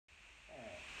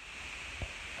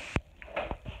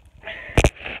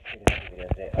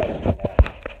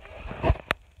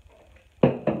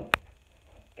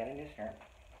turn.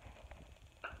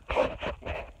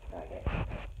 Okay.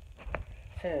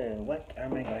 So, what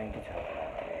am I going to talk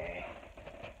about today?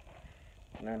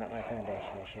 No, not my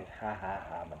foundation issues. Ha ha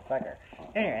ha, motherfucker.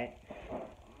 Anyway,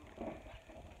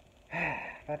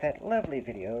 about that lovely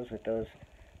videos with those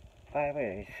 5,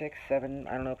 6, 7,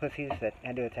 I don't know, pussies that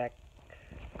had to attack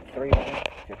 3 women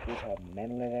to prove how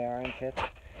manly they are and shit.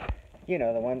 You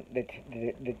know,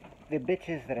 the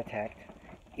bitches that attacked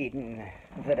Eden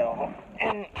Vidal.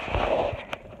 And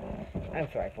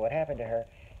I'm sorry for what happened to her.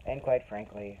 And quite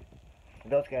frankly,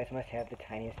 those guys must have the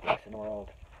tiniest dicks in the world.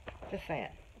 Just saying.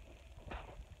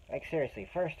 Like, seriously,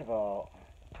 first of all,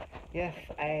 yes,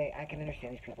 I can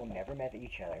understand these people never met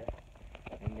each other.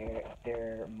 And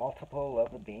their multiple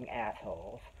love of being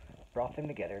assholes brought them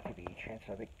together to be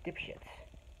transphobic dipshits.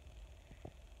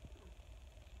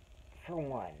 For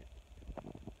one,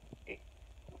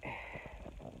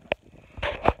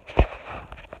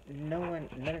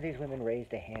 none of these women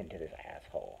raised a hand to this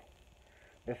asshole.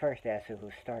 The first asshole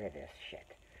who started this shit.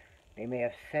 They may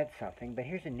have said something, but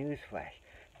here's a newsflash.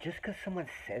 Just because someone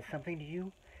says something to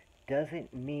you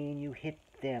doesn't mean you hit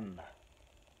them.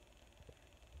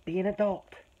 Be an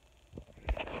adult.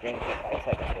 I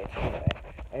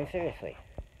mean, seriously.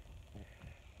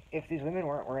 If these women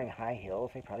weren't wearing high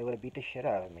heels, they probably would have beat the shit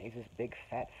out of me. He's this big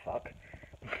fat fuck.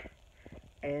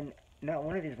 And not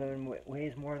one of these women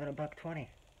weighs more than $120.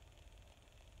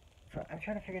 So I'm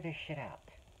trying to figure this shit out.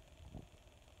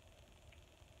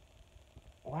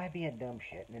 Why be a dumb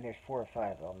shit? And then there's 4 or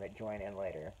 5 of them that join in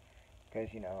later.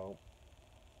 Because, you know,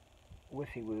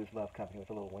 wussy woos love company with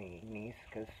a little weenies.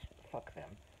 Because fuck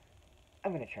them.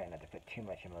 I'm going to try not to put too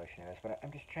much emotion in this, but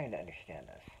I'm just trying to understand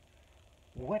this.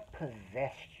 What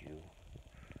possessed you?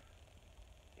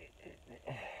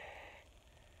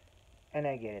 And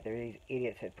I get it. There are these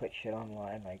idiots that put shit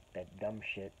online, like that dumb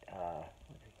shit,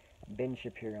 Ben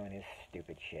Shapiro and his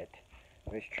stupid shit.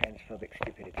 With his transphobic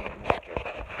stupidity and nature.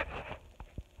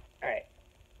 Alright.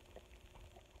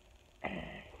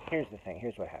 Here's the thing.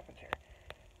 Here's what happens here.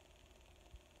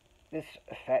 This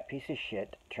fat piece of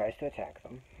shit tries to attack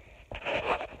them.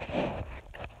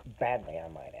 Badly, I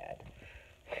might add.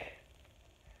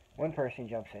 One person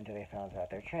jumps in until they found out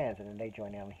they're trans, and then they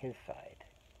join in on his side.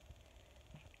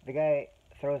 The guy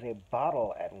throws a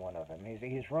bottle at one of them.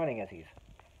 He's running as he's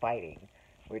fighting,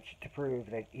 which to prove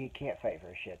that he can't fight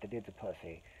for shit. The dude's a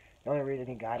pussy. The only reason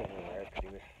he got anywhere is because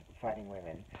he was fighting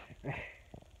women.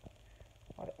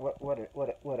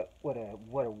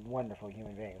 What a wonderful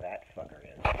human being that fucker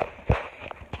is.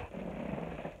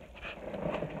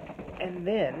 And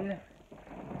then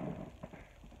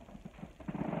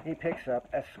he picks up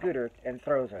a scooter and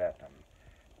throws it at them.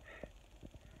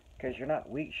 Because you're not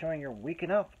showing you're weak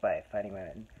enough by fighting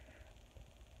women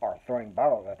or throwing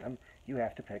bottles at them. You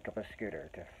have to pick up a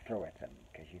scooter to throw at them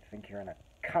because you think you're in a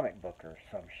comic book or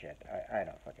some shit. I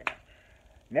don't fucking know.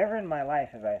 Never in my life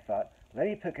have I thought, let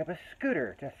me pick up a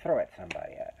scooter to throw at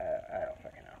somebody. I don't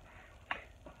fucking know.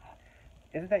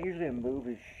 Isn't that usually a move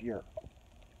if you're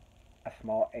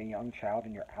a young child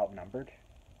and you're outnumbered?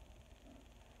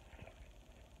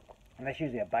 And that's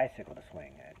usually a bicycle to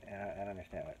swing. I don't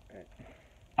understand it.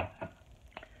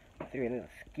 Threw a little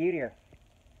scooter.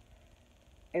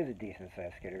 It was a decent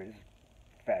sized scooter. It was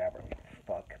fat Albert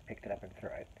fuck picked it up and threw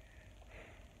it.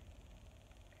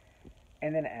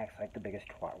 And then acts like the biggest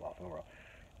twat wolf in the world.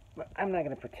 But I'm not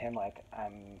going to pretend like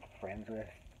I'm friends with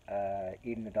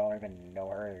Eden Vidal or even know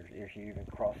her or she even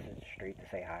crosses the street to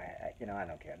say hi. I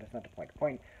don't care. That's not the point. The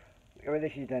point, whether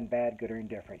she's done bad, good, or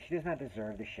indifferent, she does not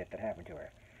deserve the shit that happened to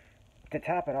her. To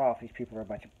top it off, these people are a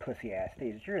bunch of pussy-ass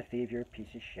thieves. You're a thief, you're a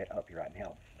piece of shit. I hope you're out in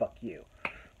hell. Fuck you.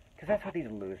 Because that's what these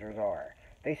losers are.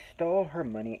 They stole her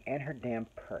money and her damn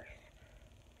purse.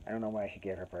 I don't know why she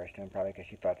gave her purse to him. Probably because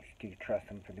she thought she could trust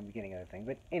him from the beginning of the thing.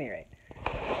 But at any rate.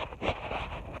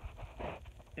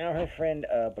 Now, her friend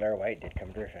Blair White did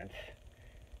come to her defense.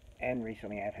 And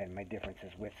recently I've had my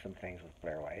differences with some things with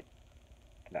Blair White.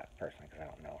 Not personally because I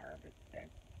don't know her. But I'm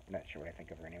not sure what I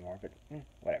think of her anymore. But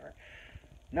whatever.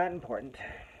 Not important.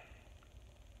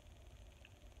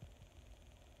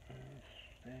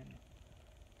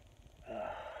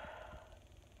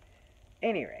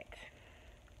 Any rate.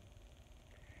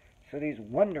 So these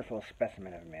wonderful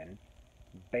specimen of men,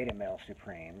 beta male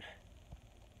supremes,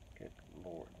 good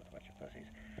lord, what a bunch of pussies,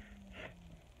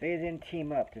 they then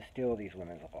team up to steal these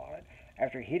women's wallet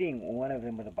after hitting one of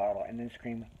them with a bottle and then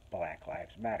scream, Black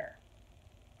Lives Matter.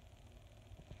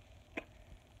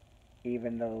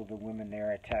 Even though the women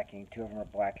they're attacking, 2 of them are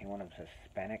black and one of them's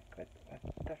Hispanic. What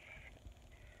the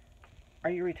are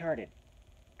you retarded?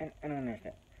 I don't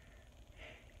understand.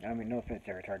 I mean, no offense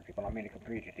to retarded people. I don't mean to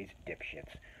compare you to these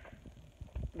dipshits.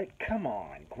 But come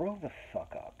on, grow the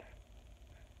fuck up.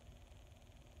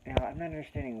 Now, I'm not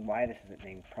understanding why this isn't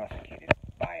being prosecuted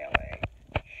by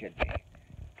LA. Should be.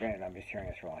 Granted, I'm just hearing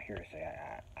this from all hearsay.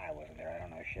 I wasn't there. I don't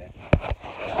know shit.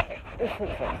 This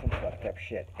looks like some fucked up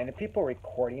shit. And the people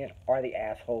recording it are the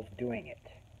assholes doing it.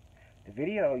 The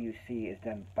video you see is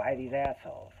done by these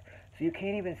assholes. So you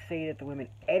can't even say that the women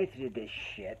edited this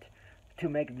shit to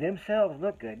make themselves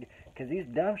look good, because these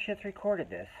dumb shits recorded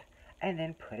this and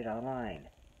then put it online.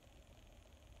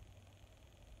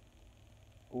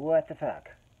 What the fuck?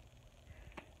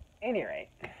 Any rate,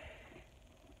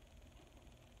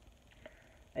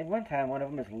 at one time one of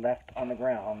them is left on the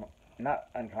ground, not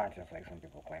unconscious like some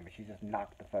people claim, but she just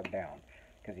knocked the fuck down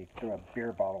because he threw a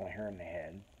beer bottle at her in the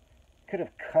head. Could have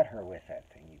cut her with that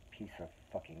thing, you piece of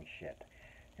fucking shit.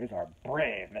 Here's our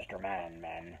brave Mr.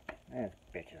 Man. This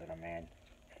bitch isn't a man.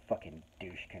 Fucking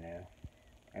douche canoe.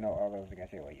 I know all those are gonna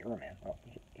say, well, you're a man. Well,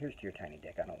 here's to your tiny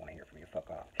dick. I don't want to hear from you.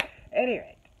 Fuck off.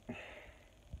 Anyway.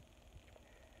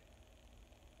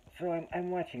 So I'm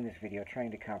watching this video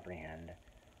trying to comprehend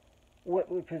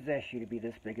what would possess you to be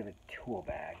this big of a tool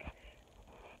bag.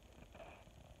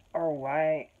 Or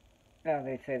why... No,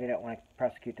 they say they don't want to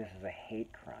prosecute this as a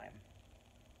hate crime.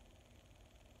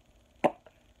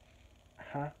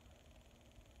 Huh?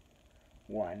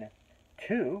 1.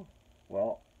 2,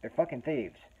 well, they're fucking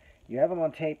thieves. You have them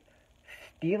on tape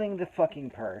stealing the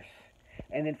fucking purse,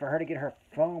 and then for her to get her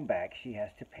phone back, she has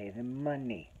to pay them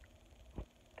money.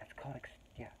 That's called...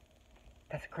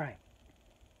 That's a crime.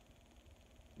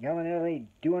 Y'all really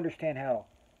do understand how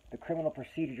the criminal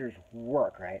procedures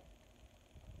work, right?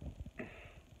 Because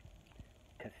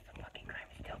it's a fucking crime.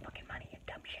 It's still fucking money, you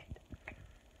dumb shit.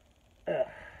 Ugh.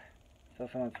 So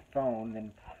someone's phone,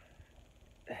 then...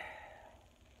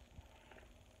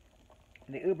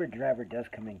 The Uber driver does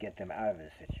come and get them out of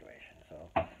this situation, so...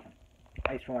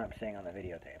 At least from what I'm seeing on the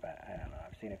videotape. I don't know.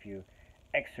 I've seen a few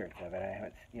excerpts of it. I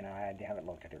haven't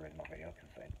looked at the original video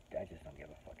because I just don't give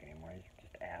a fuck anymore. It's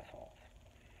just assholes.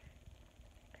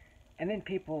 And then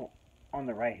people on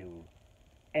the right who,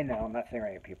 and no, I'm not saying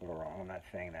right people are wrong. I'm not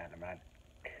saying that. I'm not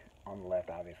on the left.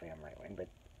 Obviously, I'm right wing. But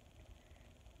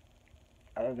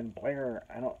other than Blair,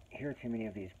 I don't hear too many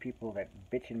of these people that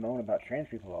bitch and moan about trans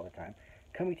people all the time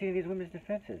coming to these women's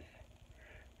defenses.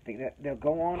 I think that they'll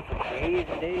go on for days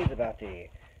and days about the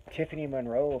Tiffany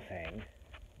Monroe thing.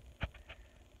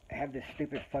 Have this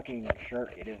stupid fucking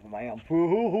shirt. It is my own.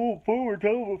 We're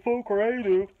so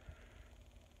creative.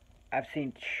 I've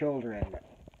seen children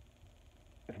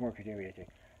with more creativity.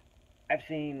 I've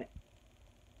seen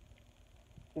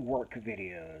work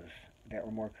videos that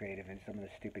were more creative than some of the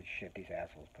stupid shit these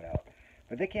assholes put out.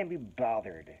 But they can't be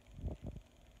bothered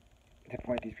to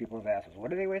point these people as assholes.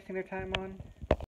 What are they wasting their time on?